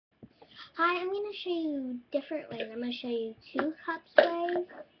Hi, I'm going to show you different ways. I'm going to show you 2 cups way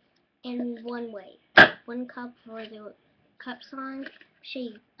and 1 way. 1 cup for the cup song. Show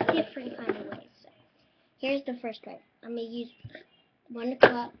you different kind of ways. So, here's the first way. I'm going to use 1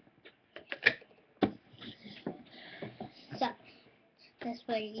 cup. So, that's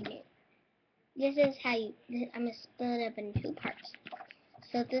what you do. This is how you. I'm going to split it up in 2 parts.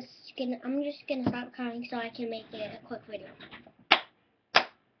 So I'm just going to stop counting so I can make it a quick video.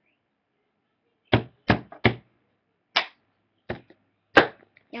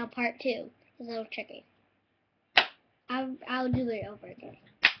 Now part 2 is a little tricky. I'll do it over again.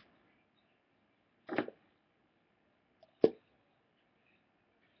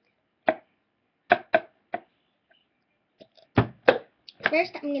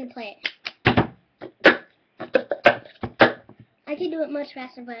 First, I'm going to play it. I could do it much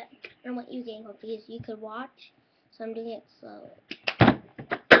faster, but I don't want you getting confused. You could watch, so I'm doing it slowly.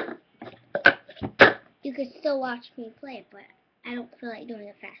 You could still watch me play it, but I don't feel like doing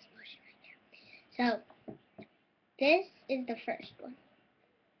a fast motion right now. So, this is the first one.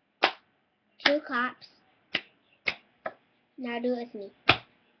 2 claps. Now do it with me.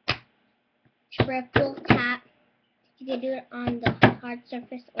 Triple tap. You can do it on the hard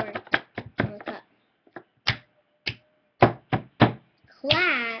surface or on the cup.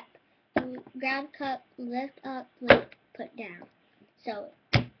 Clap. Grab cup, lift up, lift, put down. So,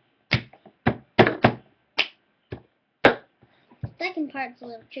 second part's a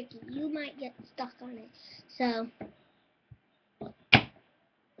little tricky. You might get stuck on it. So,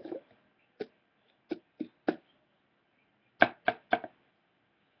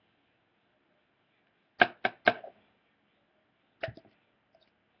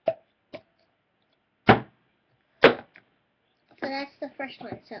 that's the first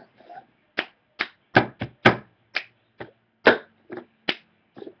one. So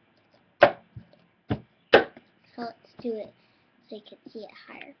let's do it so you can see it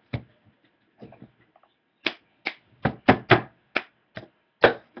higher.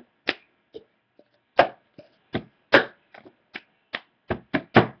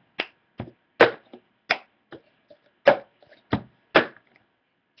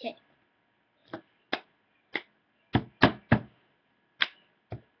 Okay.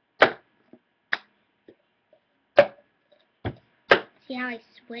 See how I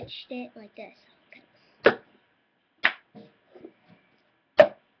switched it like this?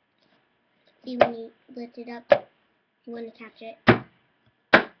 See when you lift it up, you want to catch it.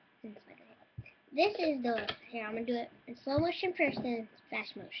 This is the, here I'm going to do it in slow motion first and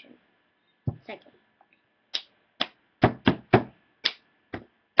fast motion second.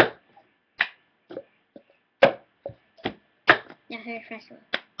 Now here's fast one.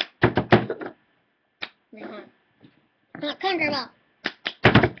 Wait, hold on. Not comfortable.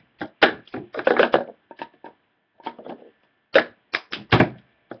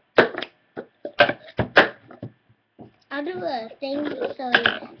 I'll do a thing so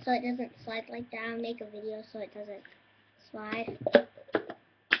it doesn't slide like that. I'll make a video so it doesn't slide.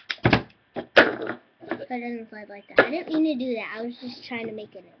 So it doesn't slide like that. I didn't mean to do that. I was just trying to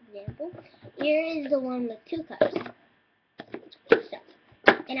make an example. Here is the one with 2 cups. So,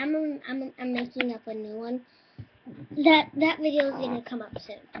 and I'm making up a new one. That video is gonna come up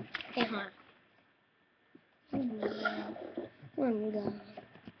soon. Okay, hold on. I'm gone.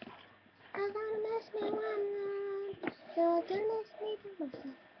 I'm gonna miss me one. You're gonna miss me for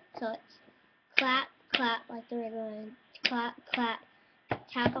myself. So it's clap, clap like the regular one. Clap, clap.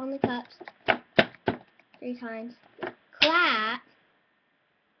 Tap on the cups 3 times. Clap.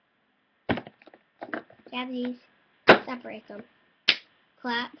 Grab these. Separate them.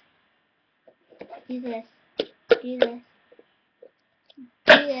 Clap. Do this. Do this.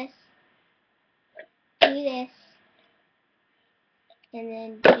 Do this. Do this. And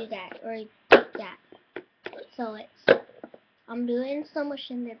then do that. Or that. So it's, I'm doing so much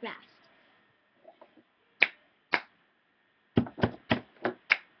in there fast.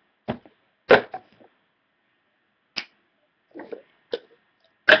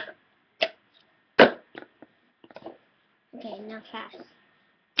 Okay, now fast.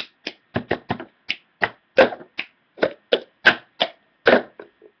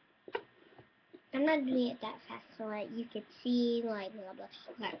 I'm not doing it that fast so that you could see like blah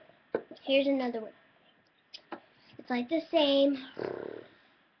blah. Okay. Here's another one. It's like the same.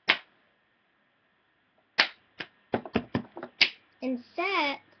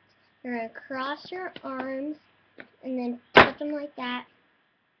 Instead, you're going to cross your arms and then put them like that.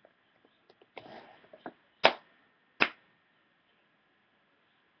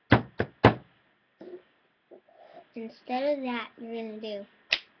 Instead of that, you're going to do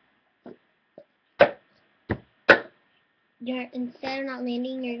instead of not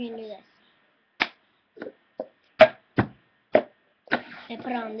landing, you're gonna do this. And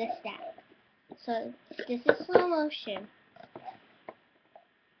put it on this stack. So this is slow motion.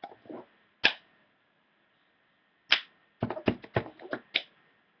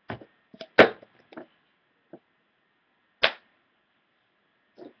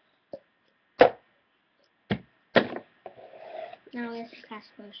 Now this is fast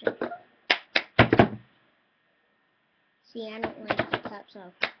motion. See, I don't like the cup, so.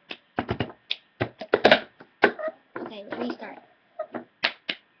 Okay, restart.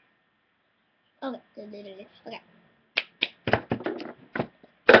 Okay. Okay.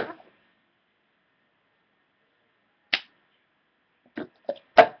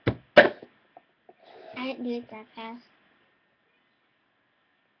 I didn't do it that fast.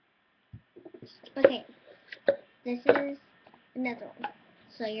 Okay. This is another one.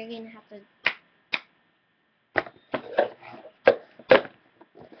 So you're gonna have to.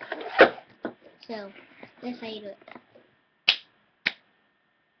 So this is how you do it.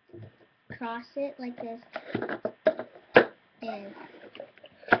 Cross it like this, and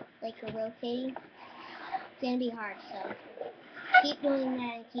like you're rotating. It's gonna be hard, so keep doing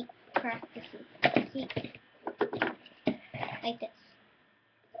that and keep practicing. Keep like this.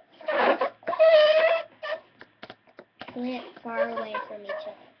 Doing it far away from each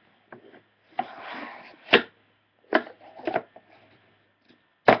other.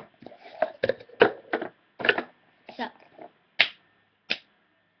 So.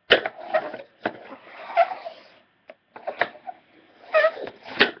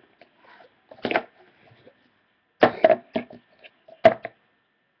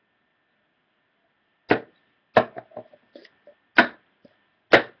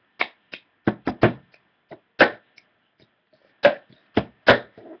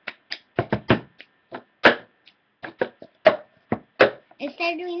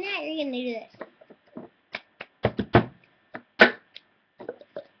 Instead of doing that, you're going to do this.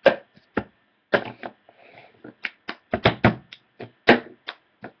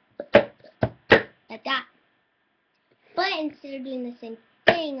 Like that. But instead of doing the same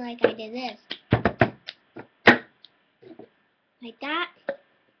thing like I did this, like that,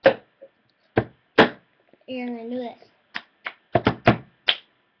 you're going to do this.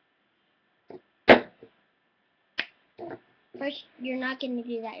 First, you're not going to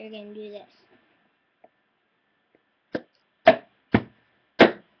do that, you're going to do this.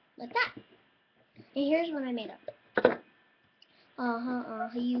 Like that. And here's what I made up.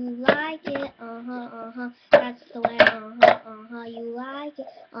 You like it, that's the way, you like it,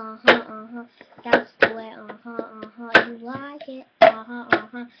 that's the way, you like it,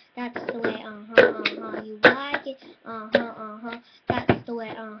 that's the way, you like it, that's the way,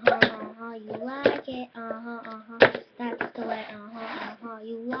 you like it, that's the way,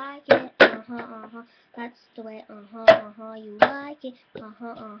 you like it, that's the way, you like it,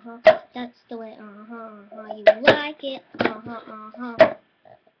 that's the way, you like it,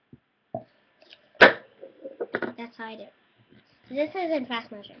 That's how I do it. So this is in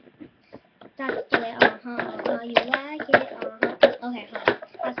fast motion. That's the way, you like it, Okay,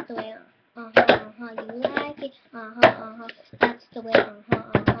 that's the way, you like it, that's the way,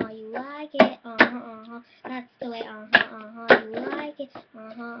 you like it, that's the way, you like it,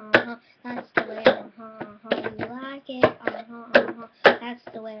 that's the way, you like it, that's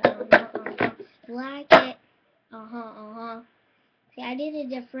the way, you like it, See, I did a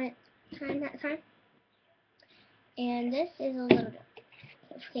different time that time. And this is a little bit.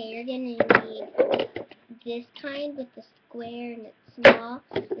 Okay, you're going to need this kind with the square and it's small,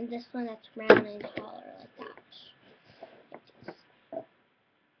 and this one that's round and taller like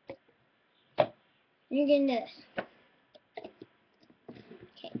that. You're going to do this.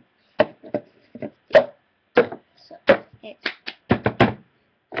 Okay. So, it's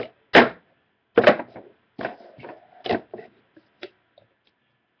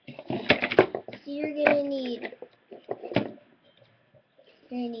you're going to need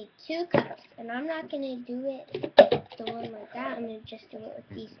 2 cups, and I'm not going to do it the one like that. I'm going to just do it with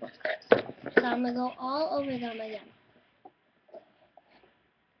these 4 cups. So I'm going to go all over them again.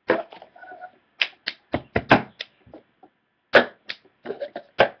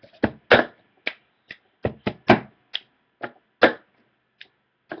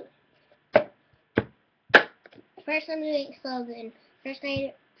 First I'm doing slow, then first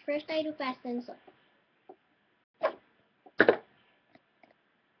I do fast, then slow.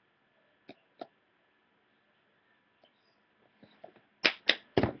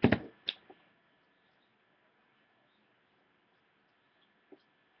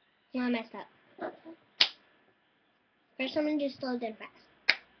 Now I messed up. First, I'm gonna do slow then fast.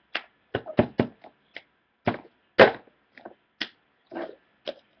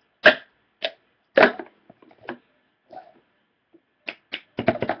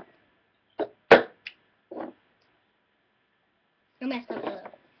 I messed up a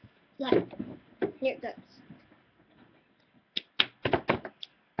little. Look, here it goes.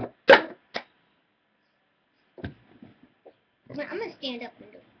 Now, I'm gonna stand up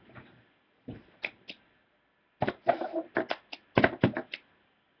and do it.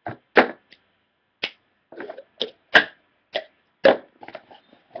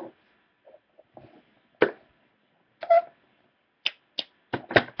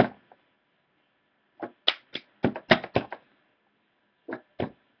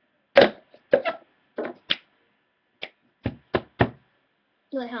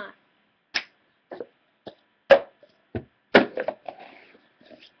 Wait, huh?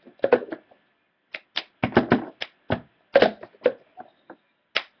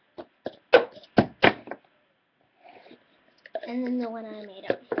 And then the one I made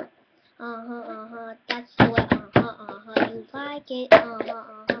up. That's the way, you like it.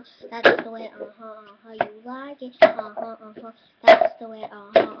 That's the way, you like it. That's the way,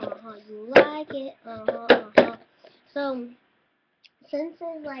 you like it. So, since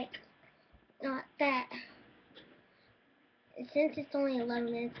it's like, not that, since it's only 11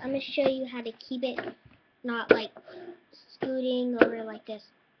 minutes, I'm going to show you how to keep it not like scooting over like this.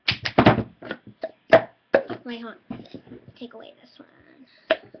 Wait, hold on. Take away this one.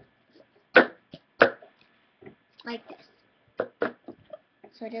 Like this.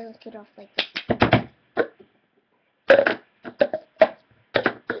 So it doesn't scoot off like this.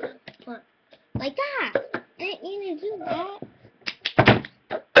 Like that. I didn't mean to do that.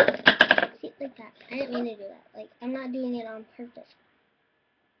 See, like that. I didn't mean to do that. Like, I'm not doing it on purpose.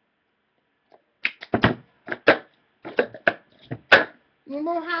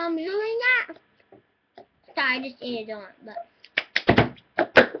 Remember how I'm doing that? Sorry, I just ate it on, but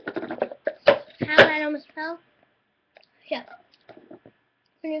how that almost fell? So,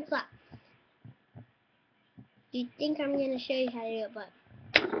 for new class. You think I'm gonna show you how to do it, but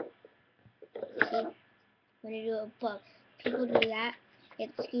see, I'm gonna do it, but people do that, it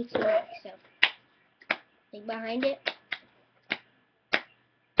scoots back, so like behind it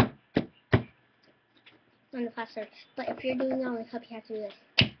on the faster. But if you're doing it on the cup, you have to do this.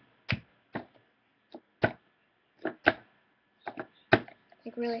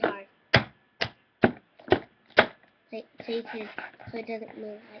 Like really hard. Like, so you can, so it doesn't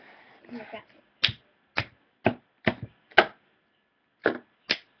move like that.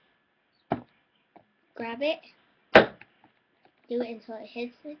 Grab it, do it until it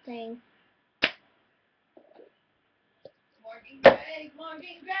hits the thing. Morgan Gray,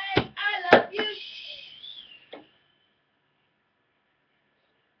 I love you.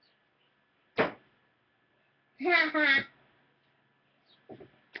 Haha.